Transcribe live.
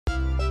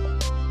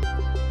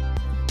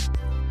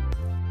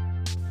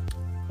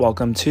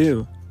Welcome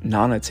to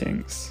Nana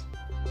Tings.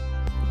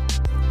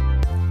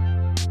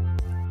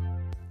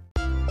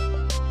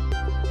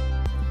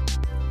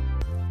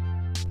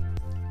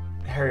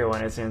 Hey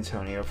everyone, it's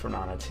Antonio from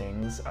Nana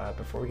Tings.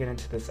 Before we get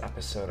into this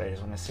episode, I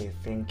just want to say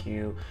thank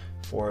you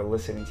for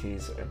listening to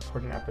these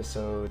important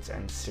episodes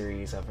and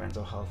series of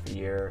Mental Health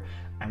Year.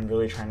 I'm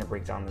really trying to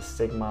break down the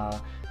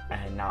stigma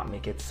and not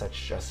make it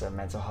such just a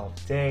mental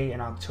health day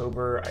in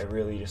October. I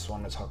really just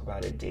want to talk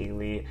about it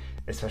daily,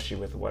 especially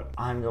with what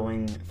I'm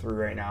going through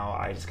right now.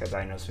 I just got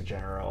diagnosed with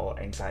general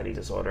anxiety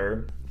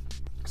disorder.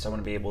 So I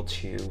want to be able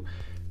to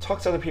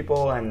talk to other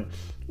people and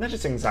not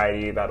just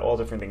anxiety, about all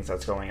different things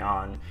that's going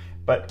on.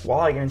 But while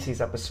I get into these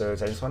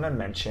episodes, I just want to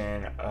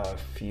mention a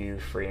few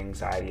free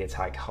anxiety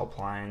attack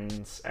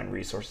helplines and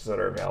resources that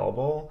are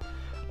available.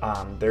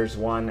 There's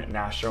one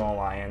National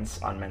Alliance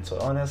on Mental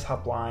Illness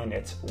helpline.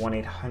 It's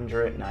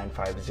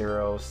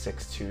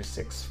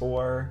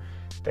 1-800-950-6264.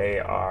 They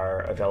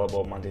are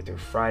available Monday through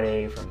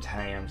Friday from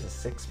 10 a.m. to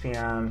 6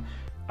 p.m.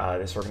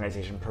 This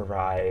organization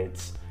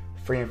provides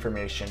free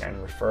information and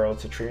referral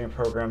to treatment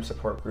programs,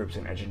 support groups,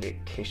 and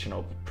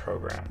educational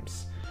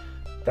programs.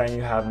 Then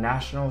you have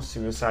National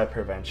Suicide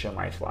Prevention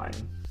Lifeline.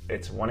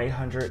 It's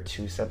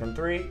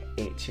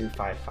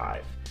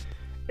 1-800-273-8255.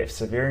 If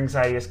severe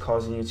anxiety is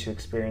causing you to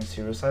experience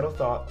suicidal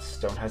thoughts,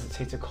 don't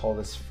hesitate to call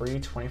this free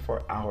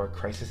 24-hour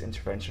crisis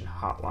intervention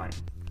hotline.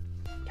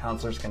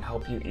 Counselors can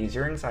help you ease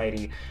your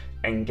anxiety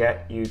and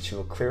get you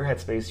to a clear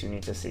headspace you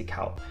need to seek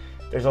help.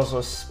 There's also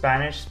a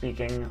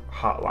Spanish-speaking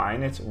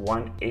hotline. It's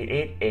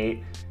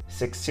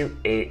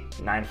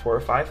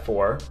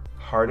 1-888-628-9454.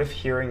 Hard of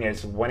hearing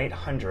is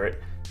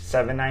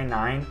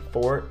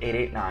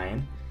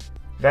 1-800-799-4889.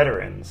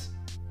 Veterans,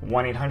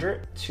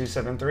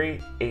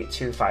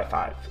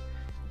 1-800-273-8255.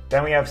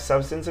 Then we have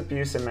Substance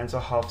Abuse and Mental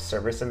Health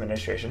Service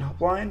Administration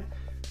Helpline,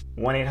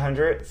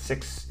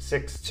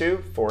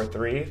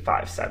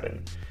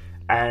 1-800-662-4357.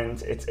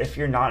 And it's if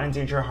you're not in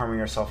danger of harming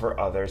yourself or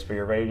others, but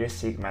you're ready to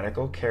seek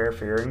medical care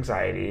for your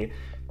anxiety,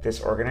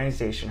 this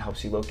organization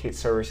helps you locate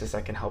services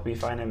that can help you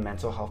find a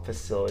mental health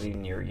facility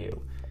near you.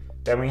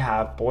 Then we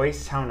have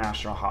Boys Town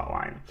National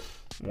Hotline,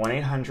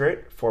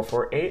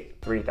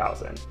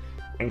 1-800-448-3000.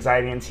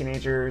 Anxiety in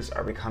teenagers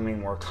are becoming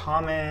more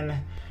common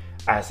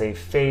as they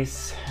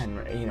face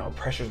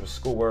pressures with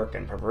schoolwork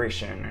and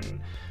preparation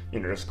and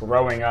just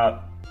growing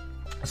up.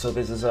 So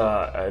this is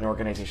an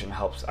organization that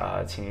helps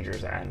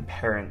teenagers and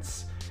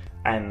parents,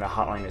 and the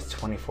hotline is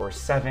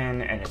 24/7,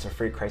 and it's a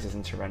free crisis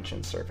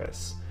intervention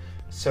service.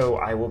 So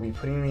I will be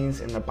putting these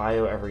in the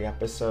bio every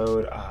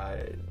episode.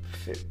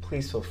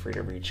 Please feel free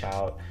to reach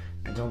out,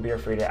 and don't be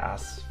afraid to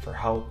ask for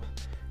help.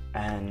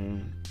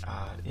 And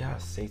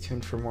stay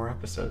tuned for more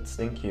episodes.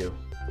 Thank you.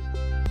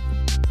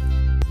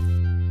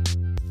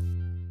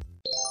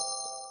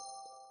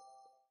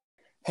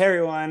 Hey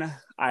everyone,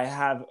 I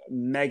have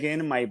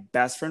Meghan, my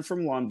best friend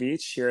from Long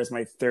Beach, here as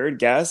my third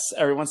guest.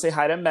 Everyone say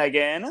hi to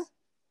Meghan.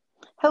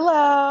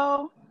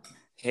 Hello.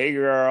 Hey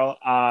girl,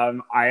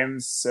 I am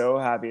so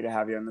happy to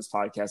have you on this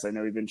podcast. I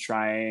know we've been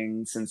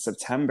trying since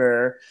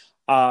September.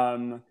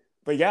 But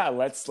yeah,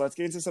 let's get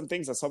into some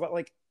things. Let's talk about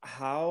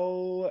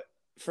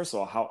first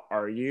of all, how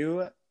are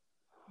you?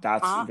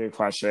 That's a big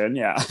question.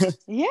 Yeah.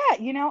 Yeah,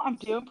 I'm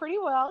doing pretty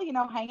well,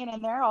 hanging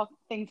in there, all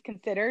things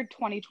considered,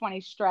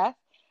 2020 stress.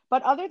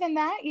 But other than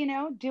that,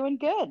 doing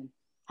good.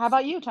 How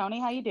about you,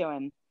 Tony? How you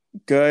doing?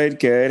 Good.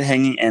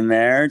 Hanging in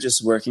there,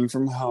 just working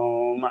from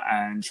home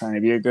and trying to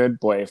be a good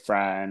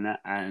boyfriend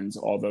and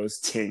all those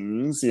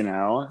things,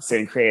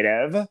 staying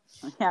creative.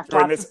 Yeah,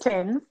 lots of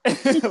things.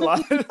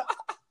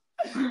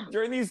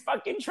 During these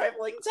fucking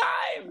trifling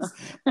times.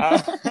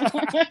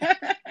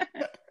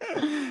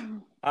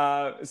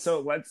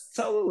 So let's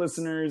tell the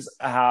listeners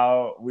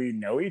how we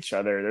know each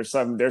other. There's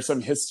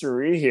some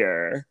history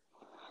here.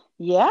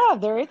 Yeah,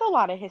 there is a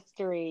lot of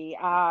history.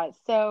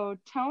 So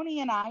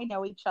Tony and I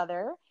know each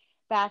other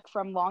back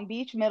from Long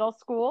Beach Middle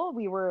School.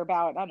 We were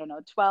about,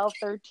 12,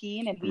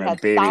 13, and we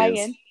had babies.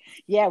 Science.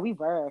 Yeah, we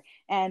were.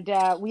 And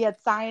we had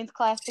science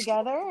class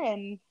together.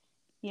 And,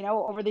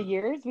 over the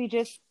years, we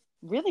just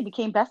really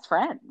became best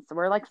friends.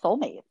 We're like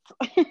soulmates.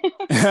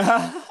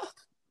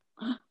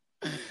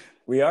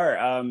 We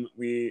are.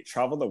 We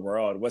traveled the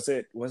world. Was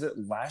it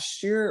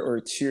last year or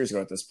 2 years ago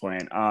at this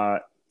point?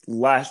 2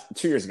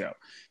 years ago.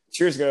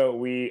 2 years ago,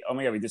 we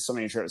did so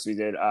many trips. We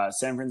did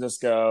San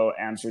Francisco,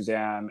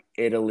 Amsterdam,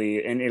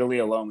 Italy. In Italy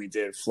alone, we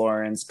did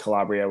Florence,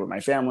 Calabria with my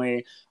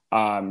family,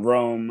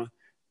 Rome,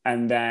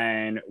 and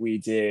then we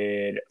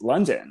did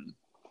London.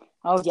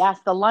 Oh, yes,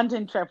 the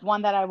London trip,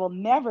 one that I will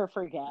never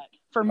forget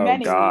for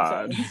many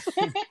reasons.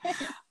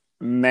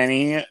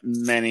 Many,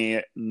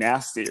 many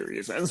nasty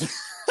reasons.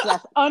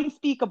 Yes,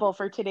 unspeakable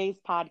for today's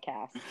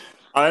podcast.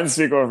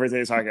 Unspeakable for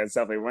today's podcast,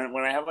 definitely.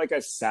 When I have like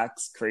a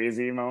sex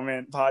crazy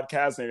moment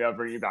podcast, maybe I'll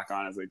bring you back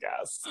on as a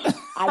guest.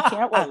 I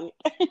can't wait.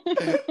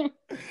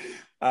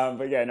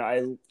 But yeah, no,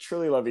 I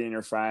truly love being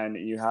your friend.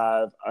 You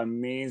have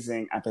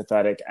amazing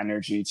empathetic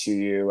energy to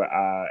you,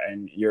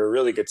 and you're a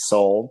really good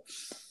soul.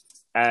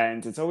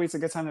 And it's always a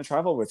good time to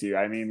travel with you.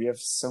 I mean, we have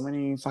so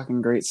many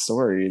fucking great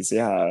stories.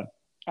 Yeah.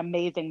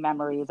 Amazing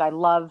memories. I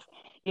love,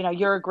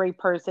 you're a great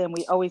person.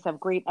 We always have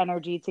great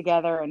energy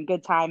together and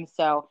good times.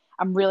 So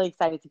I'm really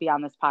excited to be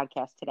on this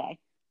podcast today.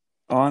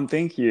 Oh, and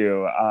thank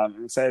you.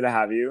 I'm excited to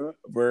have you.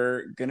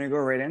 We're gonna go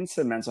right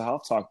into mental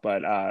health talk,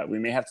 but we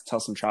may have to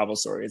tell some travel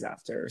stories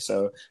after.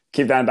 So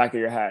keep that in the back of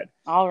your head.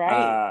 All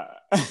right.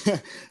 Uh,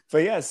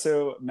 but yeah,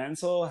 so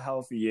mental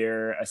health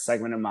year, a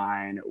segment of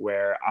mine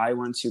where I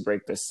want to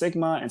break the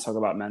stigma and talk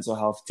about mental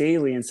health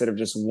daily instead of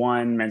just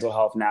one mental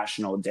health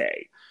national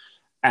day.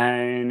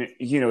 And,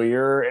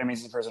 you're an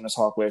amazing person to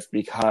talk with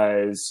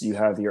because you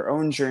have your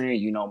own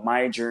journey,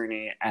 my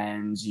journey,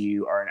 and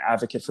you are an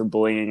advocate for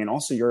bullying, and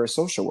also you're a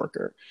social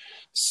worker.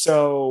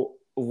 So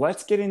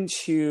let's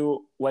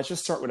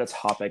just start with a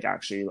topic,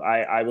 actually.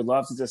 I would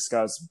love to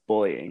discuss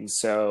bullying.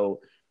 So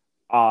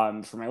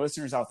for my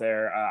listeners out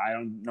there, I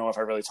don't know if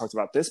I really talked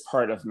about this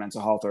part of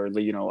mental health or,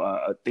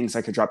 things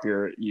that could drop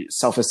your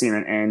self-esteem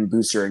and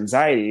boost your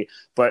anxiety.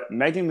 But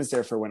Megan was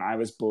there for when I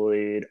was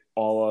bullied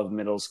all of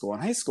middle school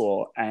and high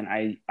school.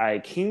 And I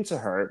came to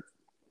her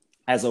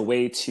as a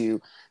way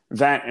to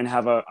vent and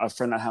have a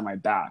friend that had my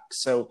back.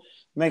 So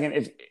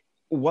Megan,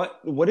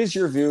 what is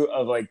your view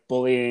of like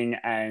bullying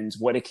and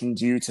what it can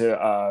do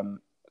to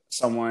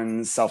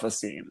someone's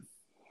self-esteem?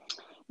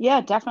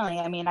 Yeah, definitely.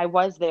 I mean, I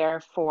was there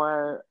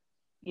for,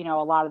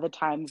 a lot of the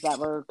times that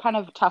were kind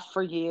of tough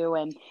for you.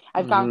 And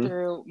I've gone Hmm.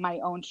 through my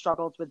own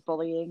struggles with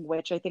bullying,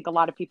 which I think a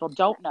lot of people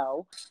don't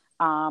know.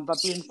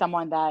 But being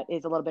someone that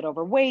is a little bit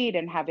overweight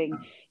and having,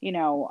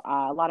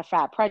 a lot of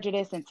fat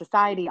prejudice in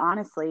society,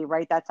 honestly,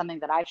 right? That's something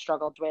that I've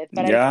struggled with.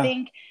 But I Yeah.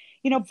 think,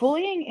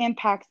 bullying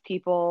impacts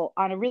people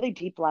on a really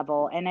deep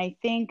level. And I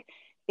think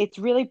it's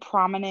really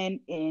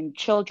prominent in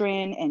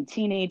children and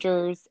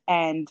teenagers.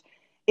 And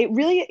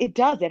it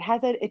does.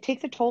 It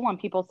takes a toll on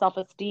people's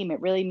self-esteem.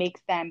 It really makes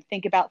them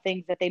think about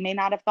things that they may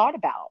not have thought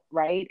about,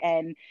 right?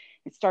 And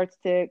it starts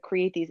to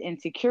create these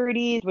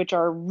insecurities, which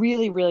are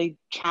really, really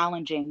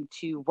challenging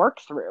to work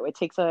through. It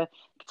take a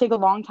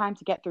long time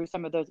to get through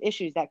some of those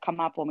issues that come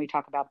up when we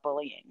talk about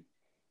bullying.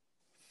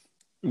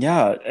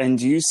 Yeah, and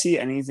do you see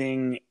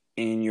anything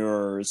in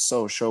your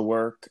social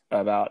work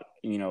about,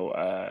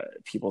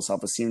 people's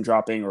self-esteem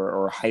dropping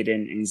or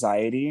heightened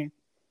anxiety?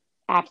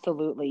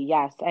 Absolutely,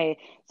 yes.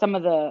 Some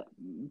of the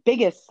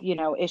biggest,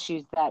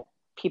 issues that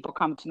people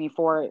come to me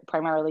for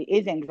primarily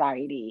is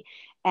anxiety.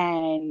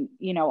 And,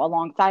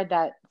 alongside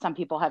that, some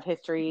people have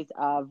histories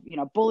of,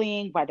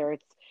 bullying, whether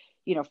it's,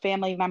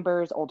 family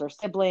members, older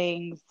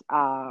siblings,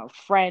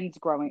 friends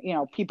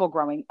growing, people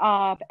growing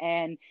up.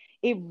 And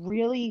it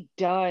really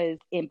does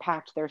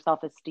impact their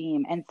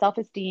self-esteem. And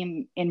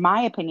self-esteem, in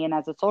my opinion,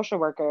 as a social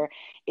worker,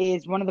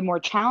 is one of the more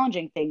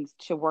challenging things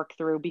to work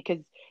through because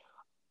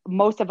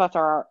most of us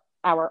are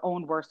our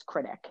own worst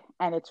critic.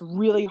 And it's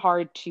really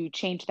hard to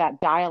change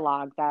that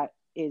dialogue that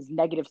is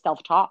negative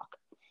self talk.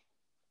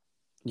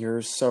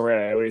 You're so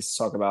right. I always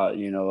talk about,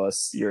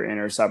 your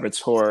inner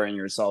saboteur and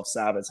your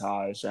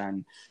self-sabotage,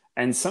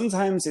 and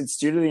sometimes it's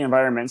due to the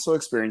environmental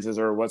experiences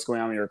or what's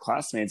going on with your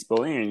classmates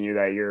bullying you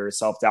that your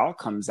self-doubt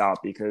comes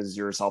out because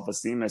your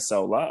self-esteem is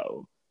so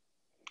low.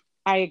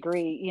 I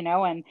agree,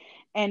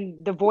 and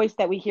the voice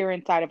that we hear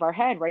inside of our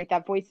head, right?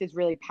 That voice is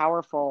really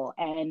powerful.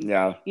 And,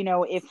 Yeah.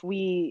 if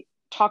we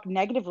talk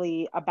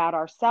negatively about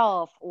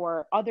ourselves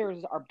or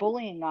others are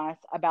bullying us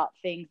about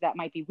things that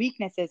might be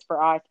weaknesses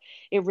for us,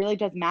 it really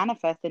does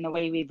manifest in the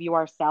way we view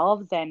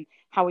ourselves and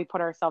how we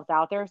put ourselves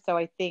out there. So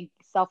I think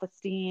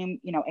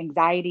self-esteem,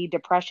 anxiety,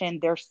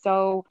 depression, they're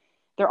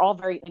all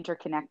very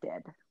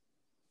interconnected.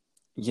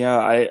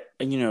 Yeah,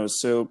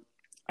 so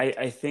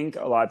I think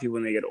a lot of people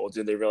when they get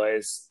older, they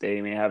realize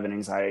they may have an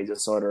anxiety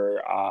disorder.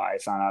 I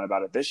found out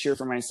about it this year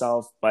for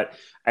myself, but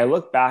I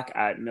look back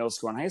at middle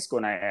school and high school,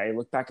 and I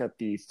look back at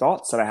the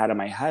thoughts that I had in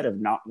my head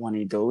of not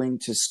wanting going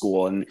to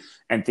school and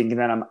thinking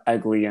that I'm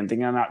ugly and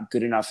thinking I'm not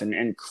good enough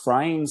and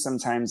crying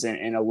sometimes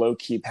in a low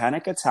key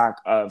panic attack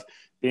of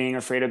being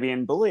afraid of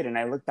being bullied. And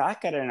I look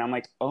back at it and I'm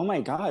like, oh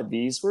my God,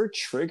 these were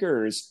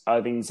triggers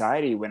of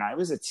anxiety when I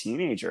was a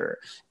teenager.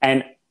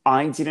 And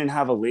I didn't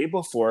have a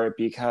label for it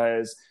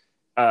because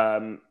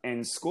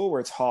in school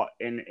we're taught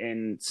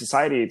in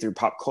society through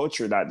pop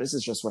culture that this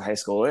is just what high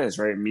school is,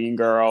 right? Mean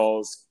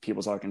girls,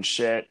 people talking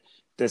shit,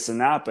 this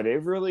and that. But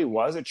it really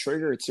was a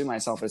trigger to my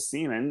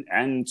self-esteem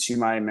and to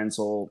my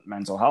mental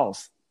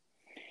health.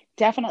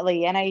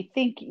 Definitely. And I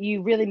think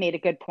you really made a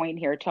good point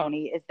here,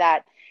 Tony, is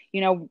that,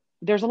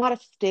 there's a lot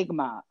of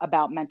stigma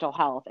about mental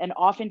health. And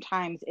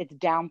oftentimes it's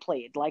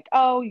downplayed, like,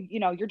 oh,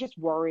 you're just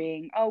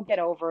worrying. Oh, get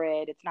over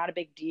it. It's not a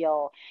big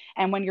deal.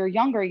 And when you're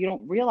younger, you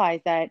don't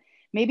realize that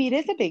maybe it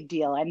is a big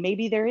deal and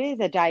maybe there is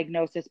a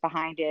diagnosis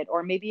behind it,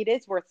 or maybe it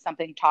is worth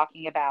something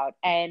talking about.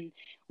 And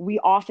we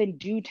often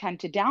do tend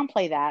to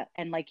downplay that.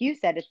 And like you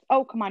said, it's,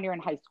 oh, come on, you're in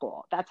high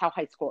school. That's how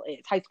high school is.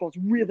 High school is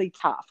really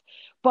tough.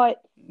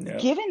 But Yeah.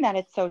 given that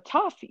it's so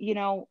tough,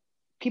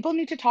 people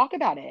need to talk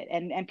about it,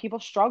 and people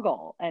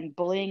struggle, and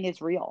bullying is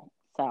real.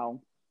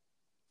 So,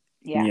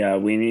 yeah. Yeah,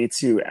 we need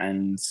to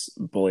end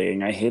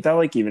bullying. I hate that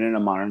like even in a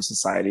modern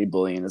society,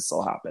 bullying is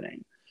still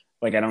happening.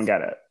 Like I don't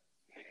get it.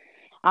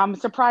 I'm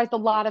surprised a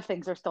lot of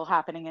things are still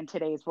happening in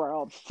today's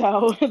world.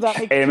 So that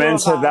makes two Amen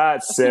of to us.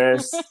 that,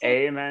 sis.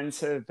 Amen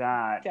to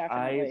that.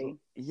 Definitely.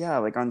 Yeah,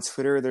 like on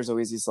Twitter, there's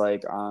always these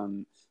like,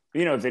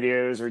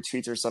 videos or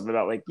tweets or stuff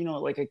about like,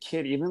 like a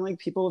kid, even like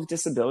people with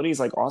disabilities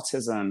like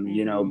autism,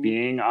 Hmm.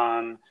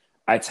 being,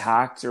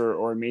 attacked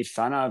or made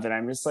fun of. And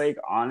I'm just like,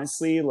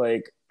 honestly,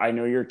 like, I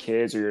know you're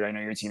kids I know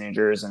you're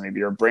teenagers and maybe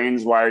your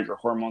brain's wired, your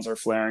hormones are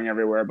flaring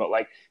everywhere, but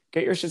like,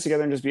 get your shit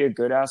together and just be a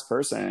good ass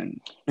person.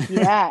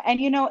 Yeah. And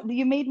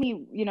you made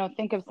me,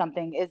 think of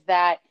something is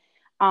that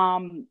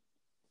um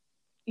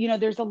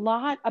there's a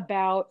lot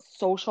about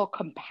social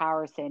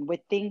comparison with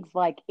things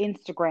like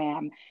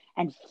Instagram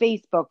and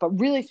Facebook, but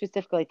really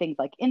specifically things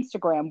like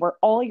Instagram, where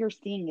all you're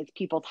seeing is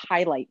people's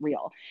highlight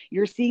reel.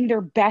 You're seeing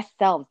their best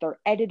selves, their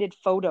edited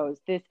photos,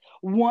 this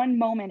one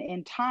moment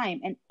in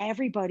time, and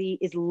everybody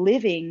is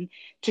living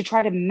to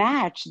try to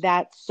match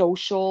that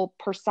social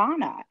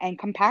persona and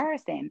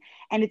comparison.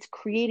 And it's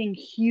creating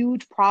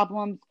huge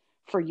problems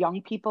for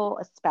young people,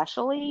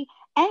 especially,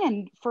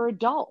 and for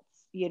adults.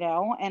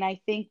 And I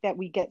think that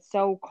we get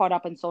so caught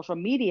up in social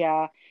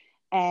media,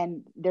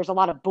 and there's a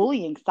lot of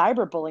bullying,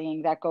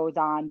 cyberbullying that goes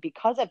on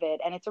because of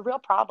it, and it's a real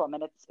problem,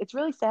 and it's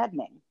really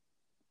saddening.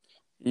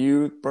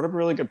 You brought up a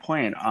really good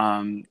point.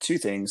 Two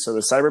things. So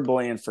the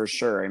cyberbullying for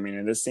sure. I mean,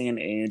 in this day and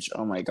age,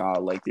 oh my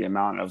God, like the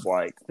amount of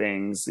like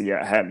things,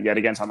 yet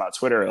again, talking about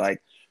Twitter,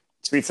 like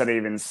tweets that I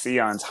even see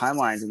on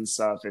timelines and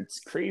stuff, it's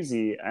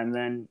crazy. And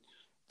then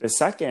the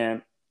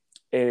second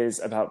is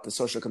about the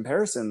social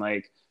comparison.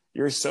 Like,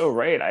 you're so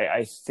right.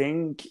 I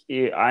think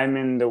I'm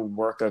in the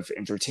work of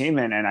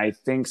entertainment, and I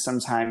think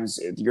sometimes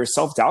your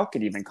self doubt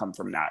could even come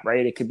from that,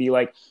 right? It could be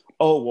like,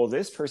 oh, well,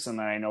 this person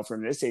that I know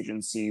from this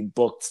agency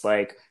booked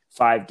like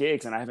 5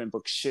 gigs, and I haven't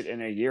booked shit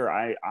in a year.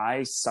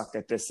 I suck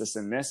at this,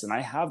 and this, and I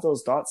have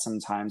those thoughts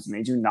sometimes, and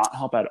they do not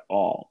help at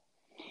all.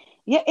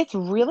 Yeah, it's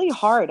really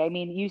hard. I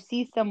mean, you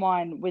see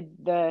someone with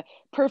the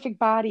perfect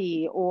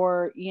body,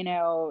 or,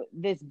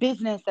 this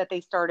business that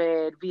they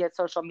started via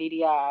social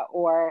media,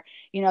 or,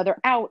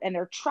 they're out and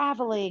they're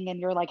traveling,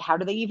 and you're like, how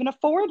do they even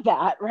afford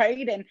that?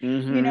 Right. And,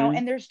 Mm-hmm.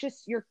 and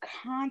you're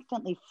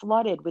constantly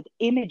flooded with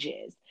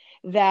images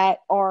that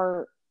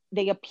are,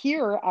 they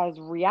appear as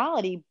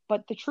reality,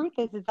 but the truth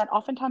is that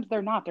oftentimes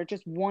they're not. They're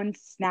just one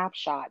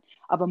snapshot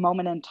of a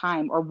moment in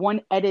time, or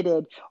one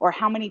edited, or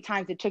how many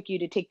times it took you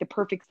to take the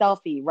perfect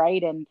selfie,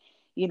 right? And,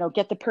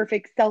 get the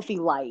perfect selfie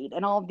light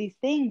and all of these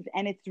things.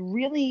 And it's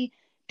really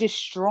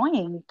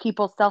destroying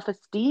people's self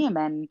esteem,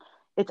 and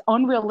it's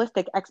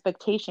unrealistic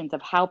expectations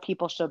of how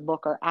people should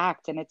look or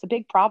act. And it's a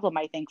big problem,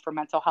 I think, for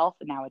mental health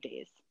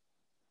nowadays.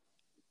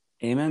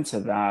 Amen to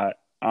that.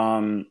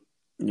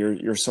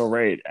 You're so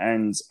right.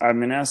 And I'm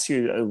gonna ask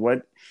you, what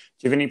do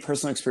you have any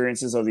personal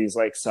experiences of these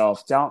like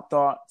self doubt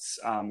thoughts,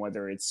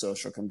 whether it's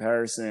social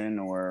comparison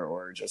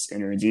or just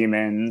inner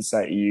demons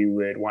that you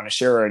would want to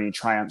share, or any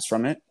triumphs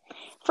from it?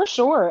 For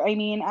sure. I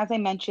mean, as I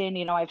mentioned,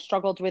 I've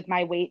struggled with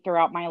my weight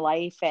throughout my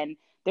life, and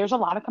there's a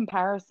lot of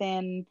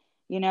comparison,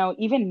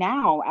 even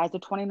now as a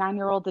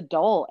 29-year-old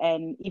adult,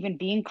 and even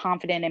being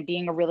confident and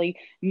being a really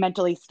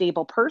mentally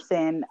stable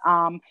person.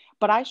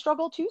 But I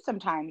struggle too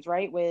sometimes,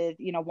 right? With,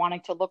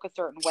 wanting to look a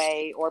certain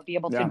way, or be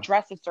able to Yeah.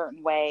 dress a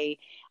certain way,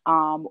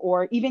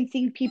 or even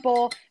seeing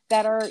people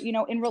that are,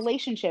 in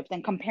relationships,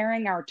 and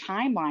comparing our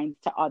timelines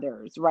to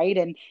others, right?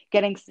 And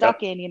getting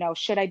stuck Yep. in,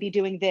 should I be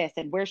doing this,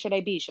 and where should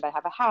I be? Should I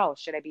have a house?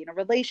 Should I be in a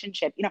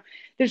relationship?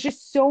 There's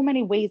just so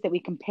many ways that we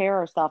compare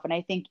ourselves. And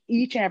I think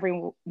each and every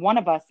one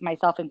of us,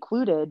 myself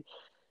included,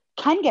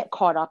 can get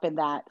caught up in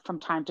that from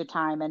time to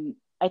time. And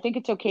I think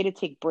it's okay to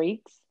take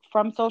breaks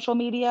from social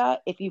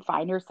media if you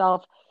find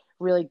yourself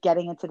really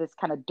getting into this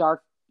kind of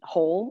dark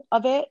hole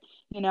of it.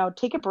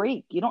 Take a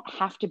break. You don't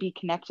have to be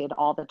connected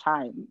all the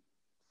time.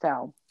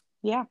 So,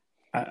 yeah.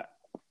 I,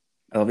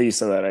 I love that you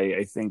said that.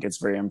 I think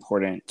it's very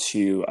important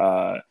to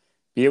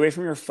be away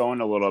from your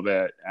phone a little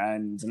bit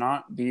and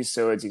not be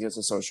so addicted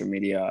to social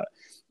media.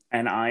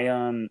 And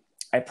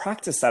I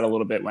practiced that a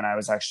little bit when I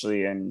was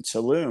actually in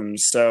Tulum.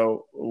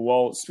 So,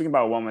 well, speaking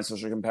about one with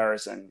social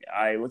comparison,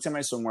 I looked at my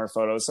swimwear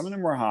photos. Some of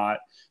them were hot,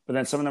 but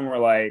then some of them were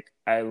like,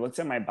 I looked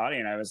at my body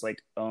and I was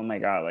like, oh my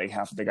God, like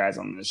half of the guys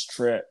on this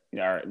trip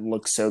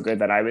look so good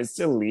that I was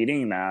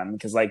deleting them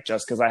because, like,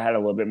 just because I had a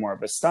little bit more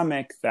of a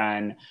stomach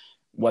than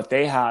what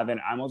they have,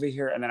 and I'm over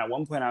here. And then at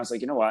one point I was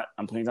like, you know what,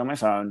 I'm putting down my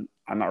phone,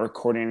 I'm not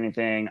recording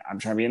anything, I'm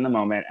trying to be in the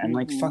moment, and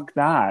like, Hmm. fuck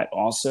that.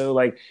 Also,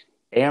 like,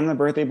 A, I'm the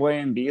birthday boy,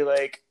 and B,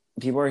 like,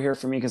 people are here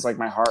for me because like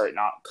my heart,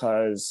 not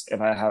because if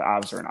I have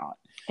abs or not.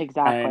 And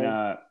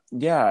Exactly.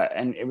 yeah,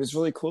 and it was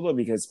really cool though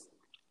because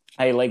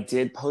I like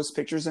did post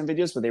pictures and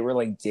videos, but they were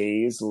like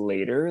days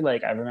later.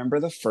 Like, I remember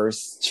the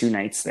first 2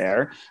 nights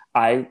there,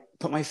 I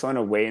put my phone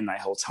away in my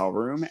hotel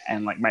room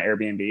and like my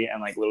Airbnb,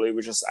 and like literally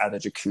was just at the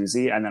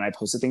jacuzzi, and then I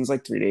posted things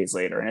like 3 days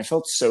later, and it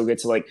felt so good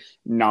to like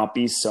not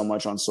be so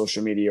much on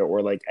social media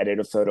or like edit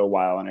a photo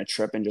while on a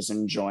trip, and just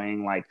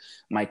enjoying like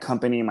my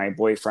company, my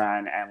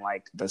boyfriend, and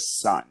like the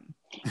sun.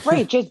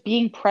 Right, just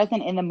being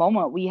present in the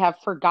moment. We have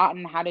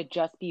forgotten how to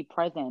just be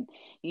present,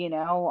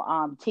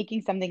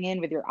 taking something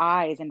in with your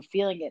eyes and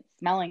feeling it,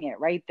 smelling it,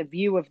 right? The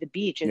view of the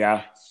beach is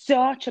Yeah.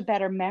 such a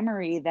better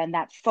memory than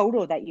that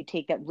photo that you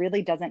take that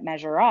really doesn't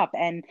measure up.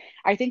 And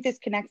I think this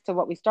connects to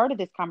what we started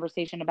this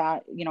conversation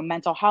about,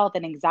 mental health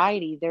and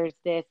anxiety. There's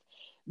this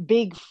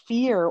big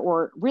fear,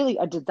 or really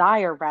a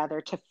desire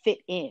rather, to fit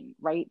in,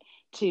 right?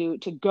 To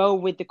go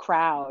with the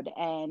crowd.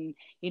 And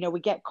we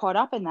get caught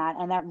up in that,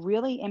 and that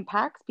really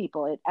impacts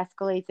people. It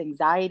escalates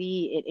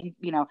anxiety. It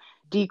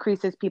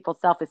decreases people's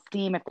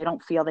self-esteem if they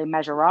don't feel they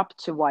measure up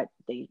to what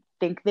they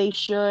think they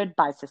should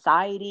by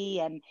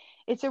society. And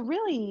it's a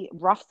really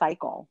rough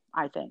cycle,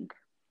 I think.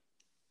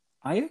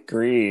 I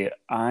agree.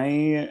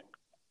 I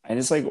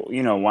just like,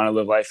 want to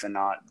live life and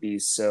not be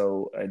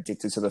so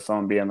addicted to the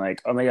phone, being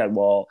like, oh my God,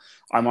 well,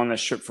 I'm on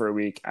this trip for a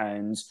week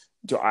and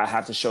do I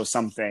have to show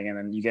something? And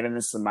then you get in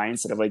this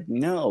mindset of like,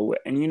 no.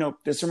 And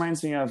this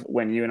reminds me of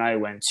when you and I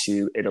went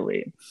to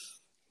Italy.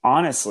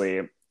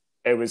 Honestly,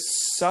 it was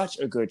such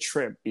a good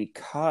trip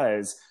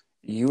because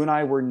you and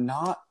I were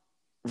not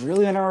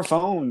really on our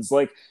phones.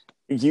 Like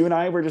you and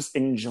I were just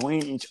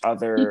enjoying each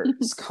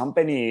other's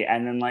company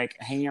and then like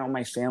hanging out with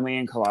my family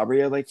in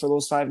Calabria like for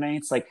those 5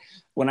 nights. Like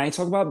when I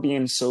talk about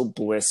being so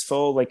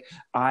blissful, like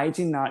I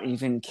did not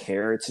even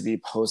care to be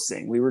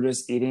posting. We were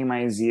just eating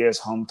my Zia's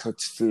home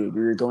cooked food.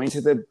 We were going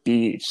to the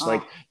beach.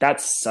 Like Oh,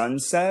 that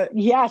sunset.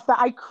 yes,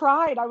 I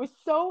cried. I was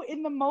so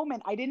in the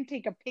moment. I didn't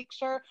take a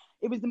picture.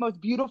 It was the most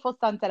beautiful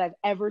sunset I've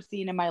ever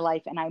seen in my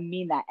life. And I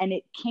mean that. And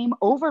it came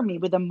over me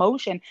with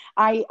emotion.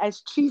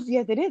 As cheesy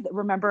as it is,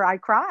 remember, I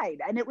cried,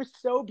 and it was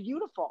so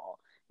beautiful,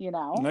 you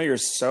No, know? you're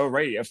so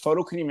right. A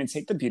photo couldn't even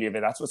take the beauty of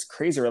it. That's what's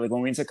crazy. Or like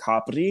when we went to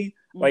Capri,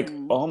 like,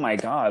 Hmm. oh my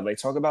God, like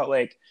talk about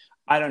like,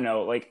 I don't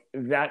know, like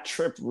that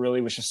trip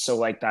really was just so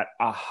like that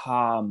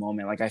aha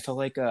moment. Like I felt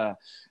like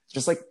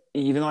just like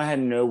even though I had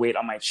no weight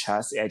on my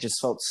chest, I just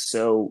felt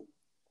so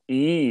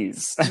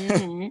ease.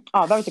 Hmm.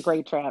 Oh, that was a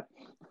great trip.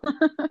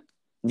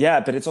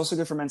 Yeah, but it's also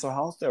good for mental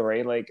health though,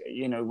 right? Like,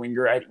 when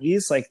you're at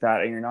ease like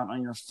that and you're not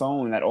on your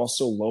phone, that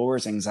also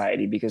lowers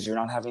anxiety because you're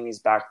not having these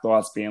back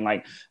thoughts being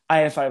like, I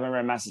have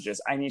 500 messages.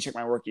 I need to check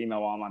my work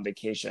email while I'm on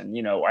vacation.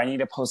 I need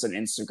to post on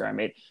Instagram.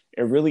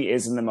 It really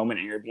is in the moment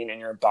and you're being in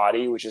your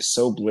body, which is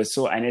so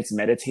blissful and it's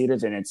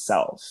meditative in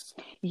itself.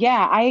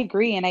 Yeah, I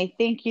agree. And I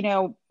think,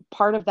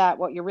 part of that,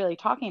 what you're really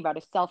talking about,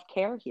 is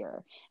self-care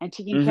here, and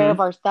taking care of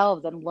Hmm.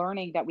 ourselves, and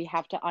learning that we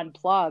have to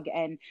unplug,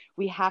 and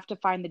we have to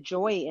find the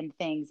joy in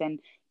things. And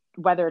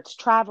whether it's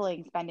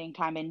traveling, spending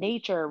time in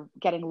nature,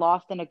 getting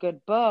lost in a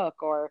good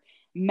book, or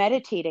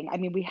meditating, I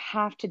mean, we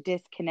have to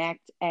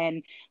disconnect,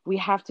 and we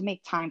have to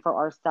make time for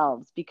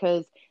ourselves,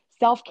 because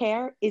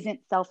self-care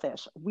isn't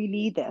selfish. We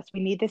need this. We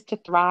need this to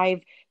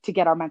thrive, to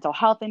get our mental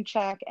health in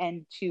check,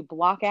 and to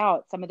block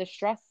out some of the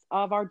stress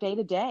of our day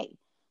to day.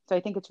 So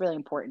I think it's really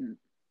important.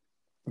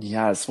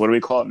 Yes. What do we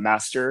call it?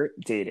 Master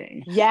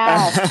dating.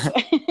 Yes.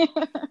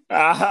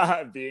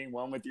 Being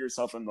one with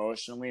yourself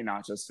emotionally,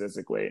 not just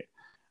physically.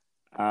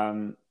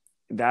 Um,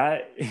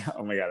 that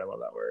oh my God, I love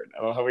that word.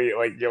 I love how we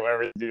like you'll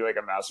ever do like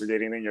a master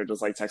dating thing. You'll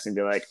just like text and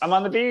be like, I'm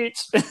on the beach.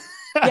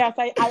 Yes,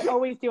 I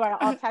always do.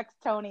 I'll text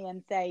Tony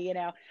and say,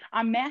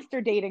 I'm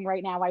master dating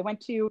right now. I went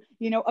to,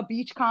 a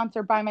beach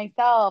concert by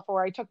myself,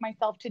 or I took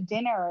myself to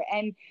dinner.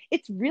 And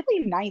it's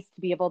really nice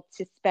to be able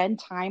to spend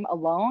time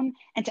alone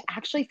and to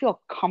actually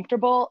feel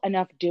comfortable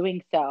enough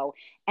doing so.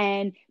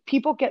 And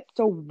people get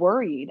so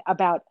worried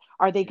about,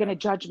 are they going to Yeah.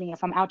 judge me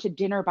if I'm out to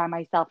dinner by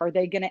myself? Are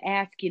they going to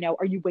ask,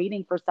 are you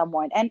waiting for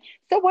someone? And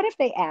so what if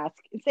they ask?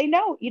 Say,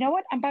 no, you know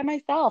what? I'm by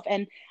myself.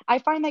 And I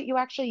find that you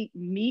actually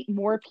meet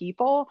more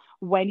people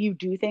when you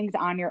do things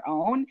on your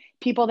own,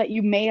 people that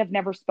you may have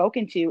never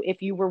spoken to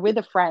if you were with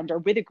a friend or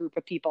with a group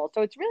of people.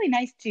 So it's really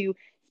nice to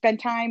spend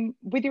time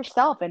with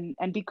yourself, and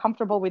be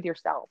comfortable with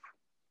yourself.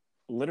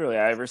 Literally,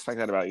 I respect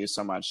that about you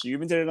so much. You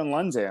even did it in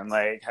London,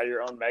 like had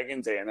your own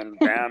Meghan day and then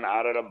ran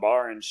out at a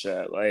bar and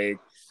shit. Like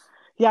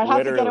Yeah, I had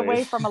to get literally.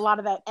 away from a lot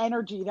of that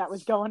energy that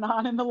was going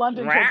on in the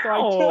London trip.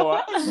 So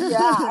I took, Wow.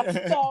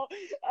 yeah. So,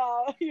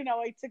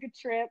 I took a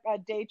trip, a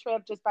day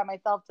trip, just by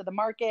myself to the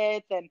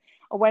markets, and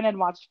I went and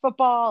watched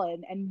football,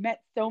 and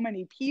met so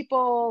many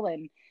people.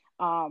 And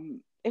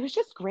it was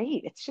just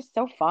great. It's just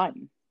so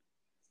fun.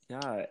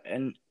 Yeah,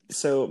 and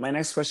so my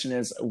next question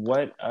is,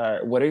 what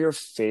are your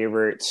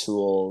favorite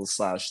tools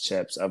slash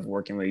tips of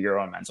working with your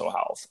own mental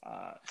health?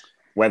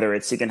 Whether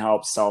it's seeking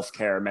help, self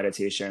care,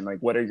 meditation, like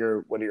what are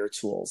your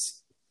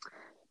tools?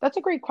 That's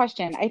a great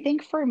question. I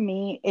think for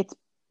me, it's,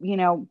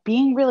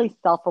 being really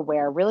self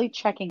aware, really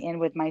checking in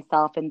with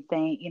myself and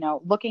saying,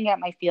 looking at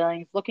my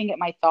feelings, looking at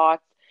my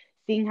thoughts,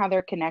 seeing how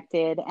they're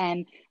connected.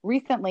 And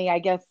recently, I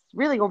guess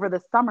really over the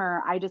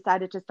summer, I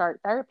decided to start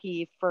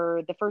therapy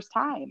for the first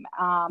time.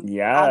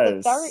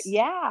 Yes.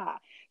 Yeah.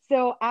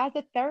 So as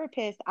a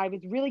therapist, I was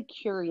really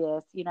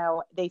curious.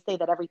 They say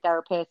that every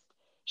therapist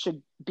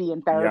should be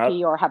in therapy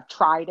Yep. or have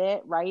tried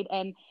it, right?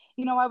 And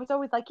I was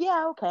always like,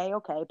 yeah, okay,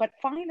 okay. But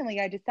finally,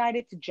 I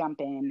decided to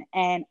jump in,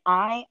 and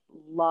I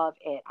love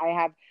it. I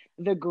have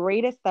the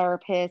greatest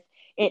therapist.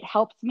 it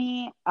helps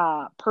me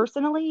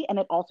personally, and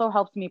it also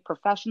helps me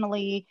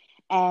professionally.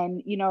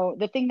 And,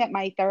 the thing that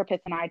my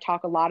therapist and I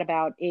talk a lot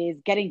about is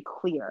getting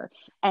clear.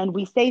 And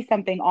we say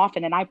something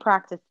often, and I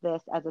practice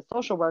this as a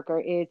social worker,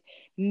 is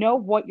know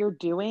what you're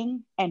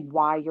doing and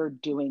why you're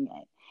doing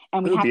it.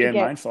 And we Ooh, have to being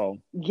get, mindful.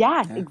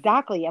 yes, Yeah.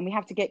 exactly. And we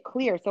have to get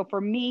clear. So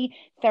for me,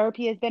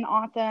 therapy has been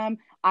awesome.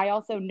 I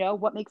also know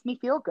what makes me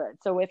feel good.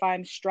 So if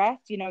I'm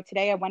stressed,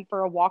 today I went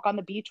for a walk on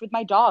the beach with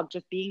my dog,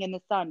 just being in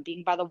the sun,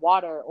 being by the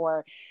water,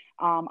 or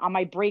on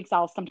my breaks,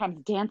 I'll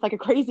sometimes dance like a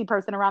crazy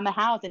person around the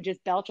house and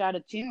just belch out a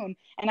tune.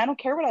 And I don't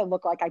care what I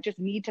look like. I just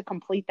need to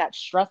complete that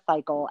stress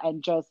cycle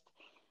and just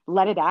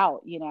let it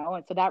out.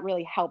 And so that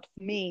really helps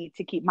me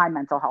to keep my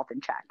mental health in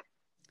check.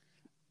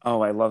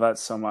 Oh, I love that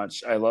so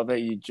much. I love that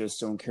you just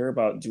don't care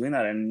about doing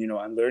that. And,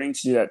 I'm learning to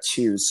do that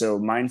too. So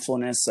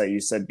mindfulness, like you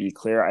said, be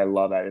clear. I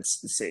love that.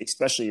 It's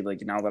especially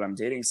like now that I'm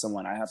dating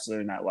someone, I have to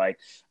learn that like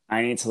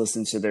I need to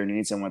listen to their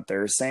needs and what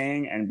they're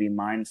saying and be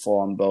mindful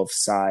on both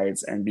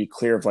sides and be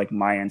clear of like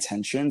my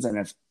intentions. And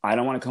if I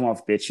don't want to come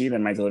off bitchy,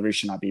 then my delivery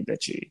should not be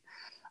bitchy.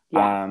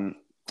 Yes. Um,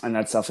 and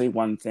that's definitely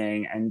one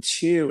thing. And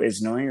two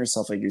is knowing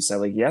yourself, like you said,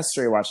 like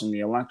yesterday watching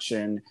the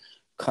election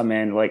come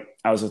in, like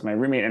I was with my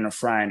roommate and a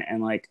friend,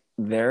 and like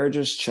they're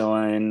just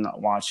chilling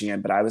watching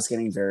it, but I was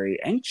getting very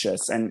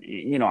anxious. And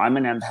I'm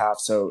an empath,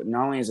 so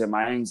not only is it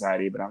my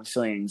anxiety, but I'm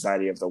feeling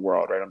anxiety of the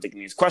world, right? I'm thinking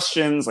these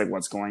questions, like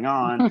what's going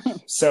on.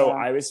 So Yeah.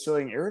 I was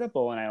feeling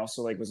irritable, and I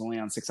also like was only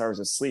on 6 hours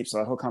of sleep. So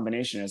that whole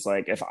combination is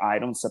like if I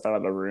don't step out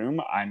of the room,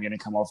 I'm gonna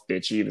come off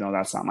bitchy, even though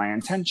that's not my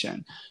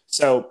intention.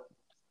 So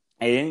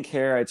I didn't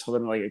care. I told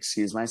him to like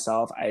excuse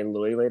myself. I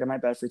literally laid in my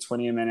bed for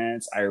 20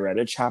 minutes. I read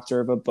a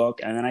chapter of a book,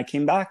 and then I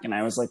came back and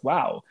I was like,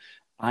 wow,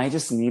 I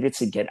just needed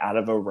to get out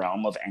of a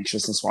realm of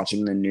anxiousness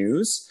watching the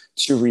news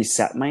to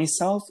reset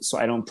myself so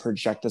I don't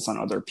project this on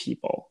other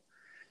people.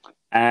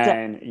 De-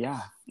 And yeah.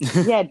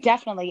 yeah,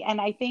 definitely.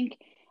 And I think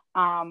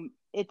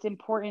it's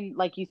important,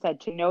 like you said,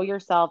 to know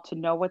yourself, to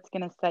know what's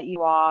going to set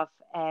you off,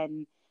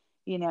 and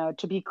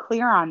to be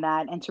clear on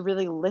that and to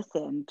really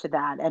listen to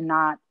that and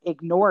not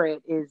ignore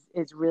it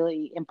is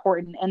really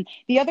important. And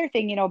the other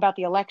thing, about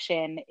the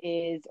election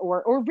is,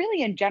 or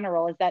really in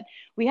general, is that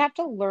we have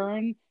to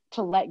learn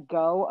to let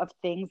go of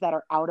things that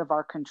are out of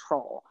our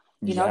control.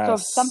 So if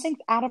Yes. something's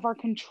out of our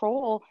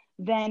control,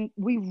 then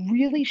we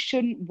really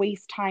shouldn't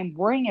waste time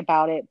worrying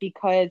about it,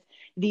 because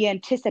the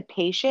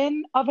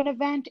anticipation of an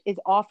event is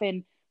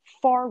often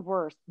far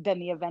worse than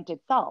the event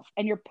itself.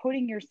 And you're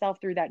putting yourself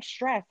through that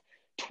stress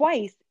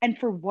twice. And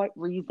for what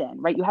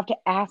reason, right? You have to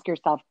ask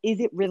yourself, is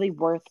it really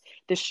worth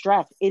the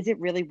stress? Is it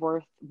really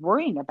worth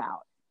worrying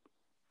about?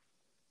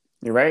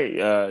 You're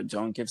right.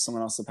 Don't give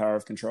someone else the power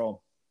of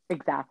control.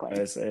 Exactly.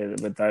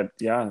 With that,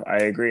 yeah, I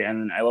agree.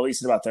 And I love what you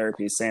said about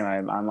therapy. Same.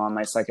 I'm on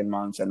my second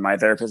month, and my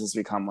therapist has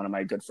become one of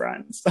my good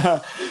friends.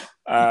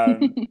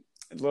 um,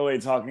 Literally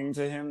talking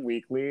to him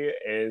weekly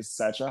is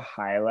such a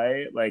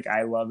highlight. Like,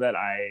 I love that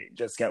I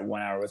just get 1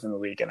 hour with him a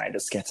week, and I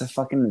just get to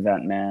fucking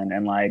vent, man,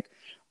 and like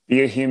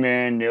be a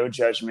human, no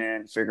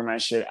judgment, figure my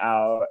shit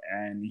out,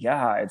 and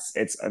yeah,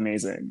 it's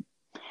amazing.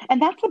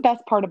 And that's the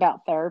best part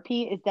about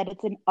therapy, is that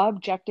it's an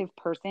objective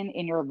person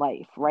in your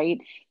life, right?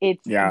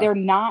 It's Yeah. they're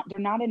not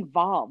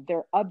involved.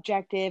 They're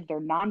objective, they're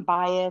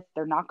non-biased,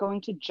 they're not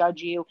going to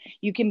judge you.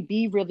 You can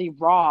be really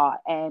raw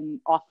and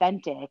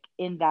authentic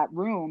in that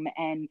room,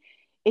 and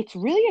it's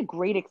really a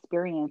great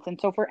experience. And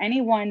so for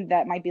anyone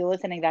that might be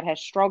listening that has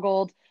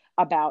struggled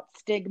about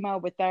stigma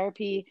with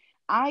therapy,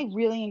 I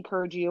really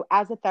encourage you,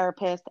 as a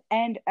therapist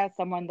and as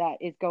someone that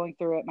is going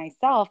through it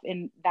myself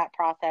in that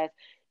process,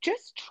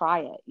 just try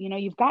it.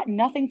 You've got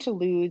nothing to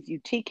lose. You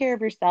take care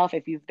of yourself.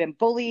 If you've been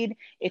bullied,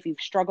 if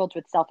you've struggled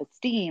with self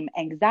esteem,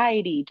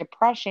 anxiety,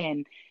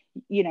 depression,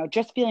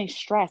 just feeling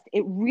stressed,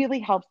 it really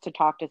helps to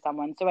talk to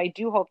someone. So I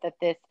do hope that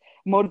this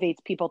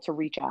motivates people to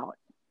reach out.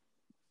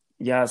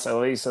 Yes, I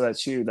like you said that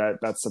too.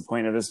 That's the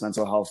point of this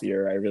mental health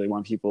year. I really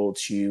want people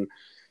to,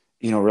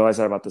 realize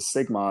that about the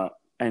stigma.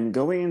 And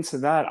going into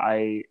that,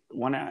 I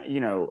want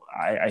to,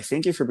 I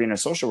thank you for being a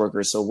social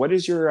worker. So what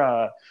is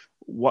your,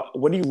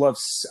 what do you love?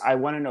 I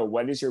want to know,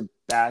 what is your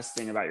best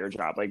thing about your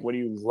job? Like, what do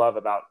you love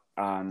about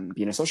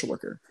being a social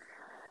worker?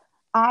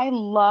 I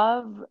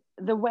love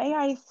the way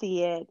I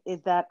see it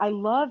is that I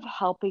love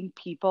helping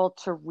people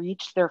to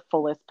reach their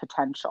fullest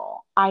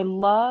potential. I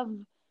love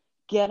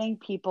getting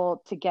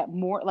people to get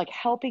more, like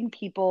helping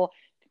people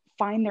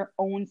find their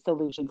own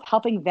solutions,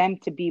 helping them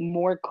to be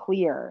more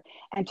clear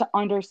and to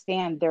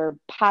understand their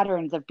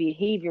patterns of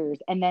behaviors,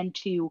 and then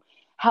to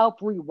help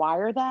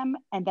rewire them.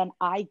 And then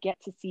I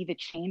get to see the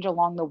change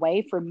along the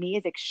way, for me,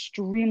 is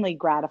extremely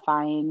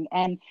gratifying.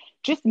 And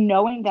just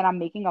knowing that I'm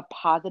making a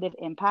positive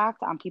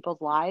impact on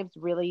people's lives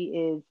really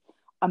is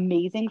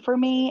amazing for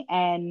me.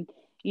 And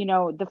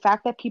the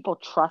fact that people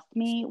trust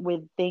me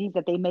with things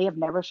that they may have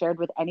never shared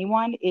with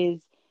anyone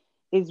is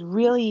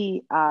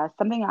really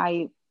something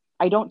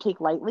I don't take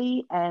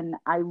lightly, and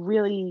I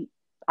really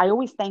I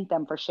always thank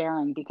them for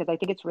sharing because I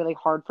think it's really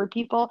hard for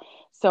people.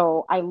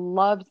 So I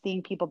love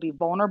seeing people be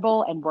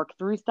vulnerable and work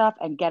through stuff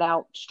and get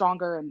out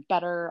stronger and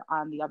better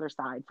on the other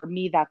side. For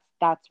me,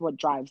 that's what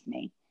drives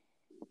me.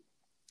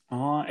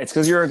 Oh, it's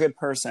because you're a good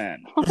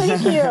person.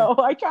 Thank you.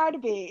 I try to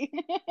be.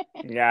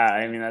 Yeah,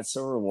 I mean, that's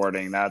so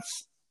rewarding.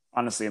 That's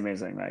honestly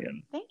amazing,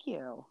 Megan. Thank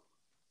you.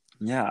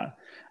 Yeah.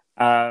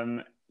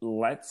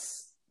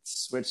 Let's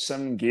switch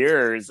some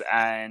gears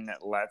and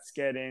let's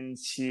get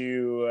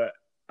into.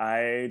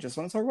 I just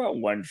want to talk about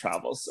one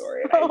travel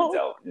story, and I Oh.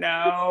 don't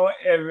know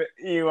if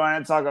you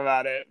want to talk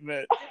about it,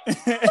 but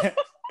I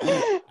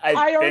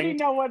I already think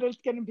know what it's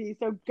going to be,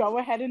 so go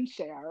ahead and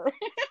share.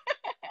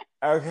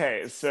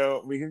 okay,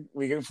 so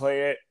we can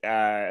play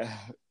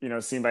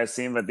it scene by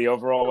scene, but the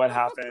overall what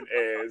happened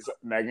is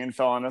Megan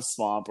fell in a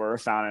swamp or a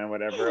fountain,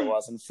 whatever it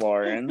was in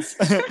Florence.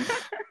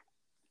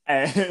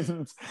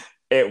 And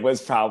it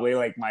was probably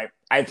like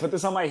I put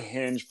this on my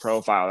Hinge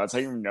profile. That's how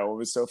you know it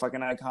was so fucking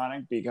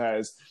iconic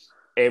because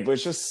it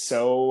was just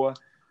so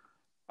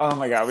oh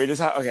my god. We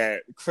just had okay,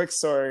 quick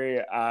story.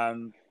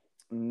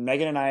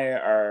 Megan and I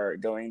are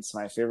going to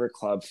my favorite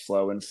club,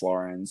 Flow in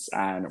Florence,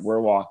 and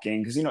we're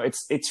walking because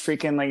it's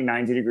freaking like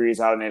 90 degrees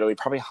out in Italy,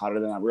 probably hotter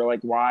than that. We're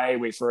like, why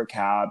wait for a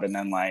cab and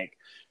then like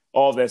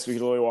all this? We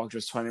could only walk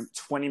just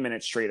 20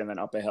 minutes straight and then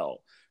up a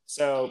hill.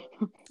 So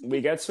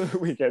we get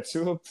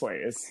to a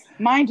place,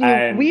 Mind you,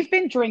 and we've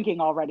been drinking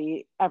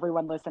already,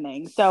 everyone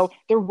listening. So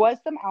there was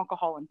some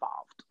alcohol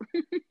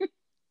involved.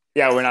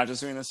 yeah, we're not just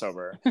doing this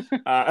sober.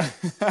 Uh,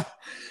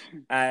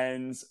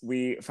 and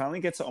we finally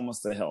get to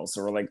almost the hill,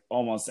 so we're like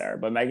almost there.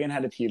 But Megan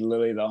had to pee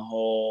literally the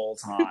whole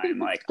time.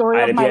 Like I Story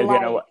had of to pee, my I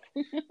had to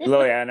pee, life.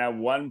 literally. And at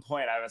one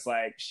point, I was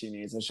like, "She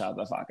needs to shut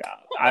the fuck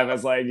up." I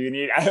was like, "You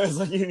need." I was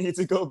like, "You need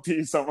to go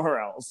pee somewhere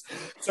else."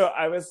 So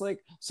I was like,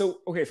 "So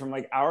okay, from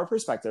like our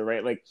perspective,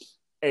 right? Like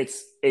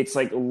it's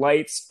like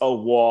lights, a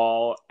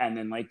wall, and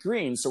then like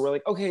green. So we're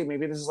like, okay,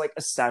 maybe this is like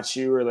a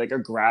statue or like a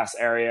grass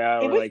area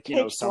It or was like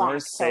pitch somewhere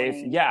black, safe.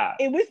 Tony. Yeah.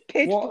 It was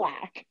pitch Well,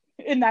 black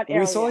in that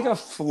we saw like area. a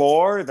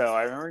floor though.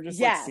 I remember just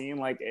like Yes, seeing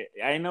like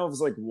I know it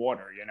was like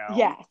water,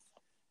 yes.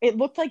 It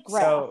looked like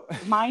grass. So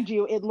Mind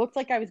you, it looked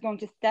like I was going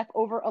to step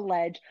over a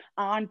ledge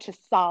onto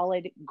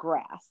solid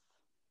grass.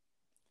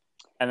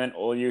 and then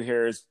all you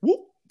hear is whoop.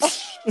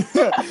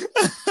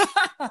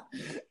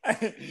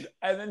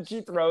 And then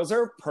she throws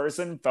her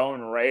person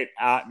phone right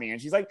at me and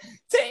she's like,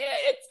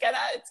 it's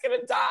gonna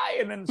die.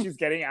 And then she's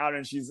getting out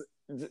and she's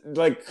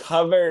like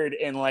covered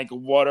in like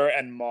water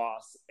and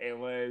moss. It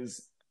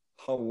was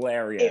It was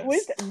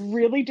hilarious.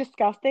 really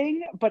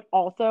disgusting, but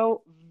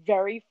also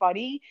very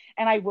funny.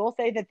 And I will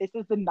say that this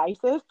is the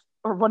nicest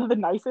or one of the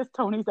nicest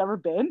Tony's ever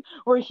been,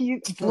 where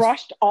he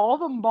brushed all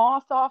the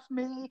moss off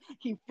me.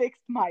 He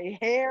fixed my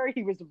hair.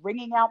 He was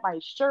wringing out my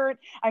shirt.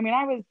 I mean,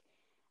 I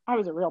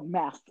was a real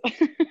mess.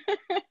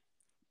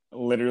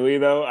 Literally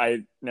though, I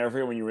never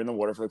forget when you were in the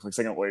water for a quick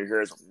second, all you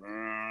hear is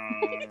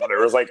there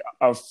was like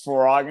a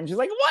frog and she's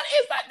like, what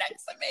is that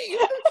next to me?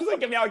 She's like,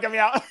 get me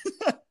out.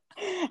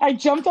 I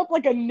jumped up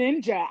like a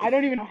ninja. I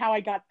don't even know how I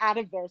got out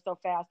of there so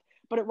fast,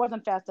 but it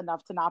wasn't fast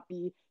enough to not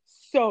be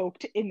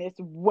soaked in this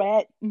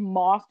wet,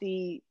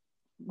 mossy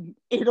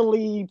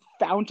Italy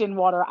fountain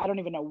water. I don't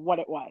even know what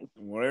it was.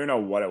 I don't even know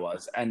what it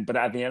was. But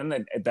at the end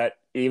of that,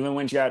 even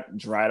when she got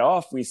dried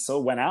off, we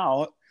still went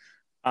out.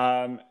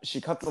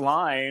 She cut the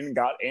line,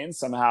 got in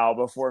somehow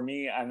before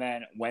me, and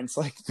then went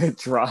to, like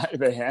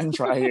the hand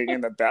drying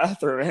in the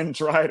bathroom and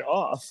dried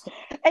off.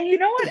 And you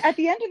know what? At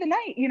the end of the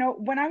night,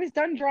 when I was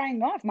done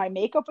drying off, my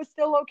makeup was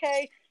still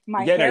okay.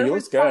 My Yeah, no, hair you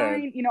was looked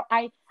good.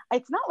 fine.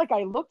 It's not like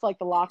I looked like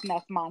the Loch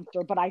Ness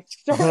monster, but I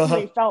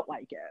certainly felt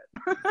like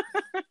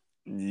it.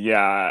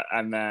 Yeah,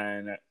 and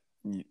then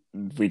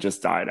we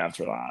just died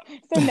after that.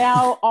 So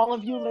now all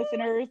of you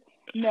listeners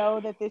know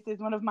that this is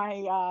one of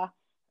my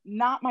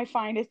not my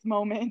finest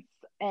moments,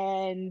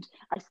 and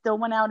I still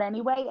went out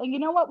anyway. And you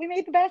know what? We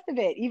made the best of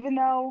it, even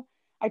though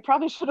I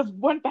probably should have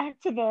went back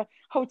to the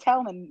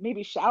hotel and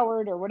maybe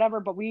showered or whatever,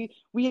 but we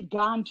had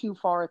gone too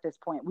far at this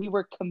point. We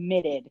were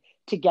committed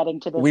to getting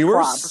to this We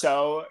were club.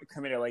 so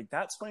committed. Like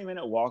that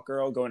 20-minute walk,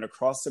 girl, going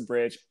across the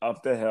bridge,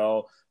 up the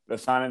hill, the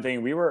fountain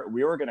thing. We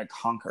were gonna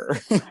conquer.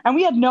 And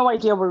we had no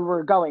idea where we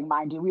were going,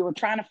 mind you. We were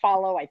trying to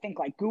follow, I think,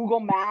 like Google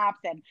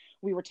Maps, and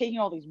we were taking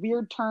all these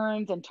weird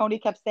turns. And Tony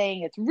kept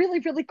saying, it's really,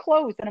 really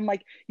close. And I'm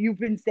like, you've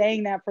been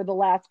saying that for the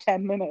last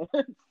 10 minutes.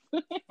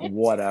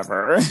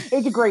 Whatever. It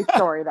was a great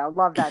story, though.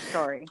 Love that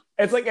story.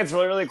 It's like it's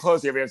really, really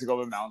close. You have to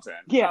go up a mountain.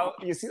 Yeah. Oh,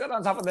 you see that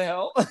on top of the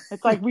hill?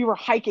 It's like we were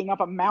hiking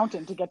up a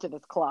mountain to get to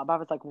this club. I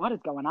was like, what is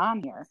going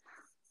on here?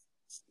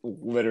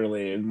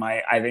 Literally,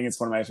 I think it's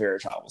one of my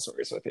favorite travel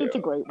stories with you. It's a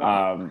great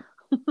one.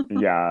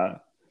 Yeah,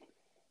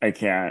 I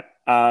can't.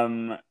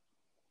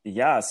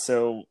 Yeah.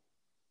 So,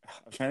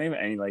 I'm trying to think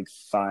of any like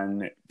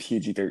fun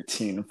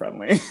PG-13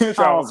 friendly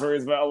travel Oh,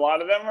 stories, but a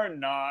lot of them are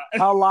not.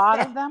 a lot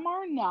of them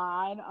are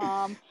not.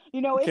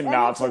 If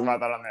Cannot talk anything, about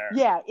that on there.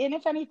 yeah, and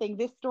if anything,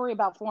 this story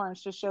about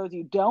Florence just shows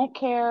you don't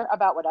care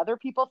about what other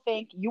people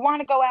think. You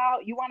want to go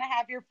out, you want to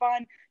have your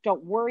fun,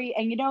 don't worry.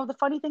 And the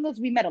funny thing is,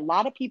 we met a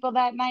lot of people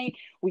that night.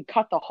 We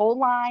cut the whole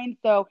line.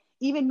 So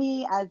even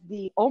me, as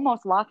the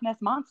almost Loch Ness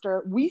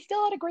monster, we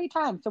still had a great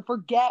time. So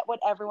forget what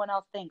everyone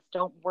else thinks.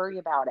 Don't worry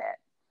about it.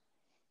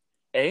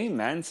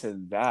 Amen to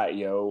that,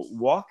 yo.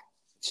 Walk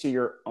to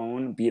your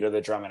own beat of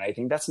the drum. And I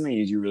think that's something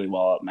you do really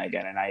well at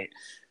Megan. And I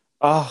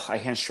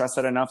can't stress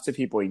that enough to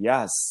people.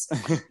 Yes.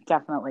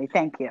 Definitely.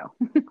 Thank you.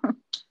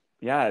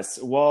 Yes.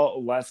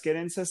 Well, let's get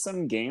into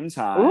some game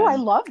Ooh, I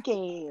time. love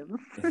games.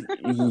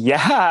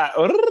 Yeah.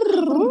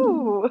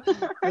 Ooh.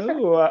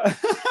 Ooh.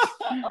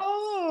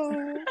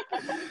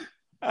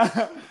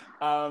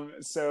 Oh.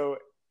 So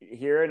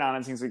here at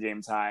Non Things with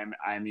Game Time,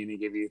 I'm going to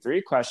give you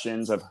 3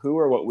 questions of who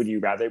or what would you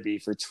rather be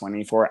for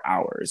 24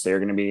 hours. They're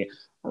going to be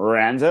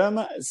random.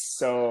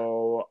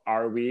 So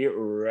are we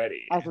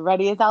ready? As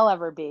ready as I'll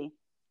ever be.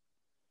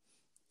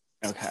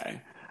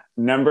 Okay.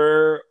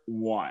 Number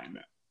 1.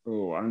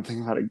 Ooh, I'm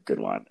thinking about a good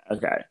one.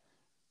 Okay.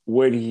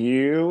 Would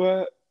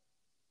you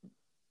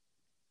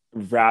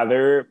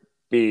rather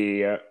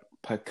be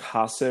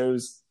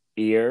Picasso's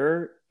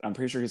ear? I'm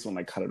pretty sure he's the one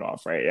that cut it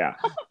off, right? Yeah.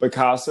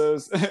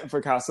 Picasso's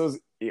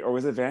ear, or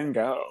was it Van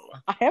Gogh?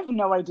 I have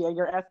no idea.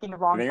 You're asking the I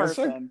wrong think it's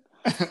like person.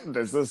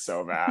 this is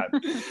so bad.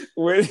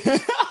 Would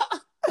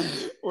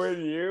would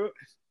you?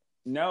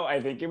 No,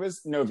 I think it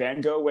was no.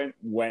 Van Gogh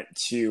went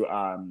to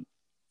an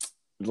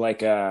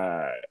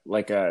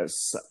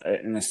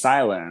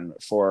asylum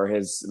for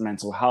his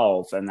mental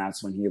health, and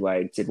that's when he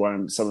like did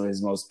some of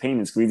his most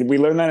paintings. We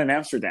learned that in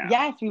Amsterdam.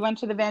 Yes, we went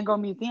to the Van Gogh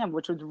Museum,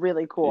 which was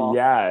really cool.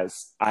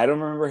 Yes, I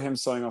don't remember him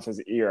sewing off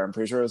his ear. I'm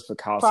pretty sure it was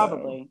Picasso.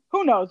 Probably.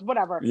 Who knows?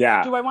 Whatever.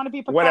 Yeah, Do I want to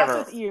be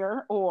whatever. Picasso's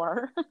ear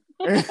or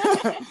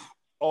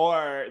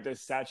Or the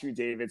statue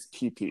David's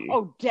PP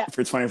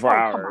for 24 come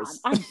on. hours.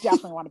 I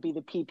definitely want to be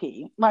the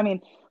PP. I mean,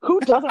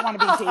 who doesn't want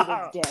to be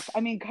David's dick?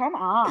 I mean, come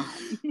on.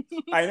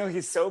 I know,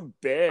 he's so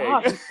big.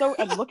 Oh,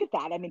 and look at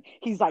that. I mean,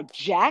 he's like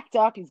jacked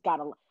up. He's got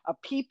a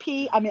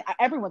PP. I mean,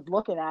 everyone's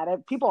looking at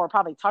it. People are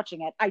probably touching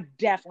it. I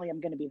definitely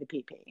am going to be the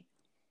PP.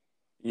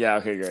 Yeah,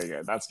 okay,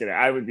 good. That's good.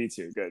 I would be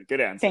too.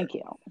 Good answer. Thank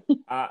you.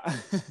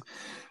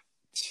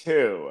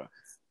 2,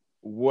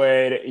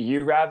 would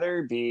you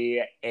rather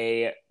be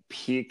a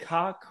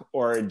peacock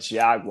or a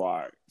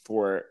jaguar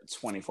for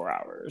 24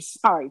 hours?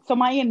 All right. So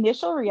my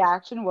initial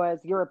reaction was,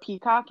 "You're a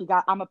peacock.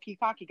 I'm a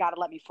peacock. You got to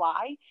let me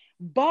fly."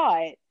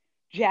 But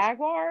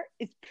jaguar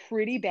is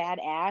pretty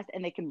badass,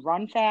 and they can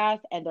run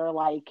fast, and they're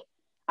like,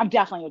 I'm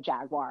definitely a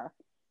jaguar.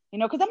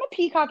 Because I'm a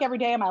peacock every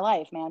day of my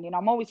life, man.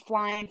 I'm always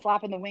flying,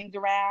 flapping the wings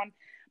around,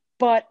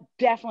 but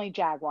definitely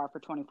jaguar for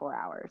 24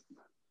 hours.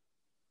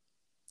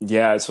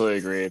 Yeah, I totally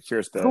agree.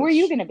 Fierce bitch. Who are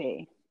you going to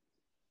be?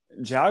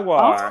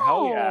 Jaguar. Oh,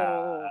 Hell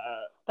yeah.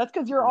 That's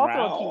because you're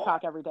also a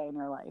peacock every day in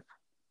your life.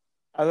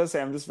 I was going to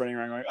say, I'm just running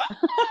around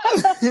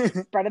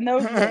going, spreading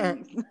those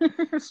wings,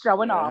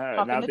 showing off,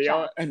 puffing the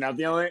chest. Not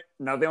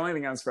the only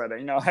thing I'm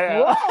spreading. No,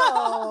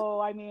 whoa!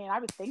 I mean, I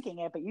was thinking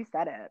it, but you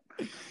said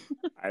it.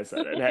 I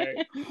said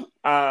it.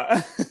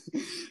 Hey,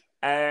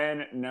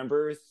 and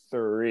number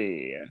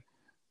 3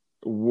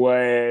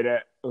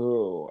 would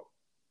oh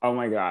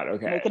my god.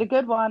 Okay, make it a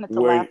good one. It's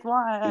the last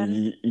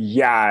one.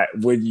 Yeah.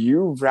 Would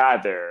you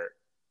rather?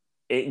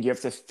 You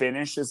have to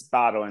finish this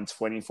bottle in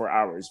 24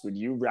 hours. Would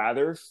you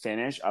rather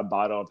finish a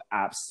bottle of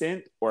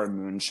absinthe or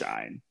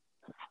moonshine?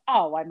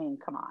 Oh, I mean,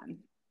 come on.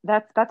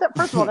 That's it.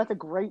 First of all, that's a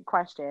great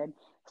question.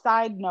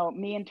 Side note,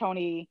 me and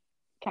Tony,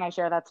 can I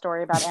share that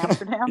story about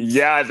Amsterdam?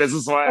 Yeah, this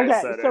is why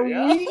I said so it.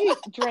 Yeah. We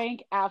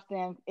drank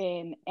absinthe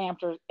in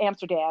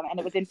Amsterdam, and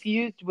it was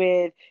infused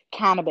with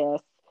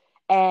cannabis.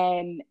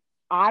 And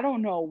I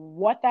don't know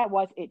what that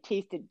was. It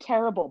tasted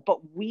terrible, but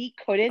we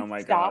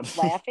couldn't stop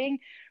laughing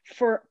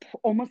for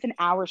almost an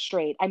hour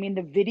straight. I mean,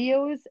 the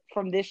videos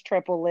from this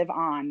trip will live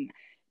on.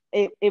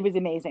 It was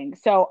amazing.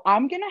 So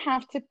I'm going to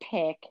have to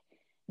pick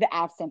the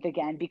absinthe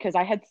again because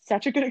I had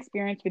such a good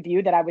experience with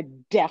you that I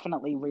would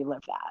definitely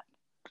relive that.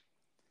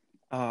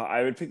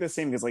 I would pick the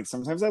same because like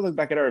sometimes I look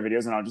back at our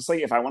videos and I'll just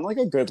like, if I want like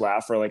a good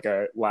laugh or like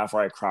a laugh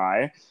where I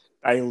cry,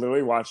 I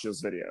literally watch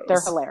those videos. They're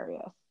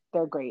hilarious.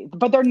 They're great,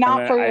 but they're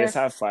not for I just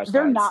have flashbacks.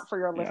 They're not for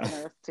your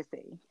listeners to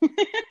see.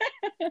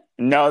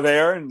 No, they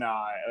are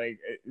not. Like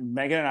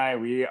Megan and I,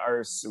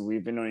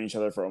 we've been knowing each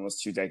other for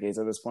almost 2 decades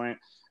at this point.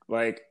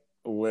 Like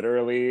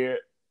literally,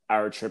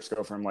 our trips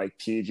go from like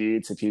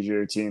PG to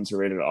PG-13 to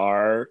rated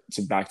R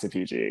to back to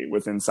PG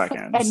within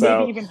seconds. And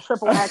maybe even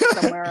triple X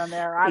somewhere in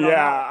there. I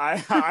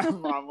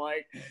don't know. I'm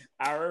like,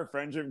 our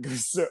friendship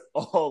goes to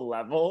all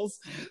levels.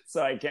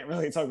 So I can't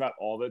really talk about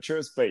all the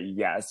trips, but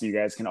yes, you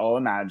guys can all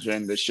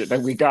imagine the shit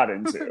that we got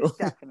into.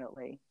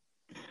 Definitely.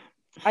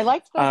 I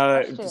liked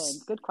those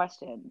questions. Good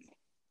questions.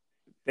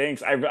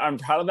 Thanks. I'm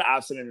proud of the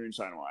absinthe and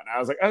moonshine one. I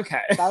was like,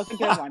 okay. That was a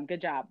good one. Good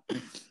job.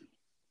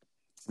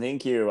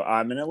 Thank you.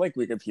 I'm gonna like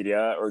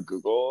Wikipedia or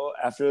Google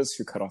after this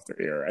who cut off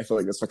their ear. I feel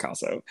like it's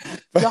Picasso.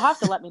 You'll have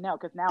to let me know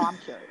because now I'm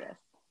curious.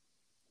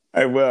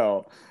 I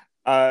will.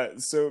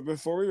 So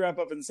before we wrap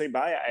up and say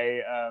bye,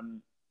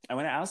 I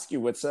want to ask you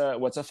what's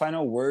a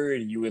final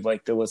word you would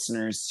like the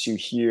listeners to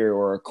hear,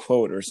 or a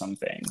quote or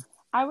something.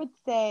 I would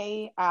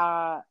say,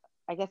 I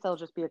guess it'll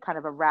just be a kind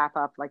of a wrap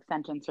up, like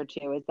sentence or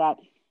two, is that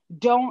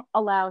don't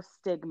allow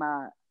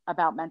stigma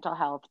about mental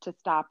health to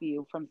stop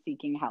you from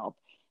seeking help.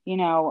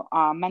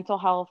 Mental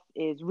health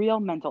is real,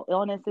 mental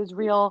illness is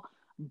real.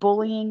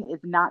 Bullying is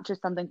not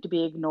just something to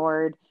be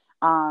ignored.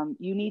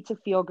 You need to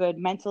feel good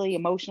mentally,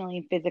 emotionally,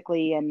 and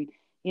physically, and,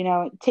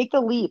 take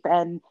the leap.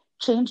 And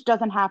change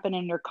doesn't happen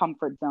in your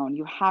comfort zone.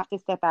 You have to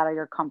step out of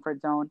your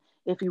comfort zone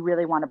if you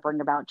really want to bring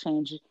about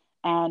change.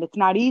 And it's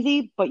not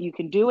easy, but you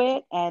can do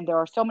it. And there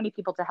are so many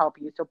people to help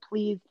you. So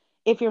please,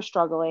 if you're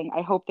struggling,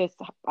 I hope this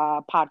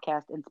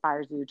podcast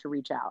inspires you to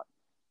reach out.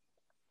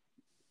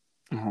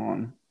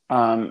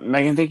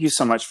 Meghan, thank you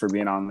so much for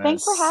being on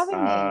Thanks for this.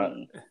 having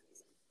me.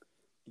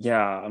 Yeah,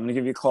 I'm gonna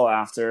give you a call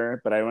after,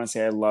 but I want to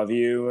say I love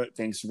you.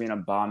 Thanks for being a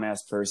bomb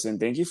ass person.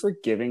 Thank you for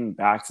giving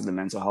back to the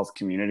mental health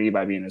community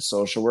by being a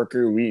social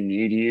worker. We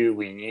need you.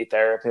 We need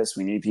therapists.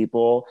 We need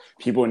people.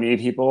 People need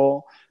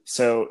people.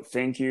 So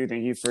thank you.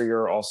 Thank you for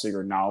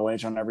your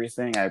knowledge on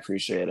everything. I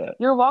appreciate it.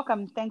 You're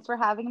welcome. Thanks for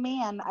having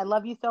me. And I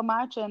love you so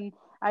much. And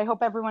I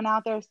hope everyone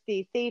out there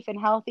stays safe and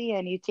healthy,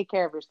 and you take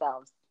care of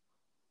yourselves.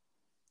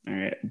 All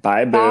right.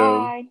 Bye, boo.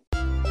 Bye.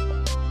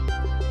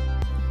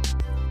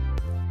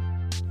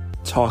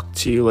 Talk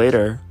to you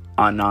later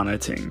on Nana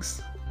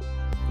Tings.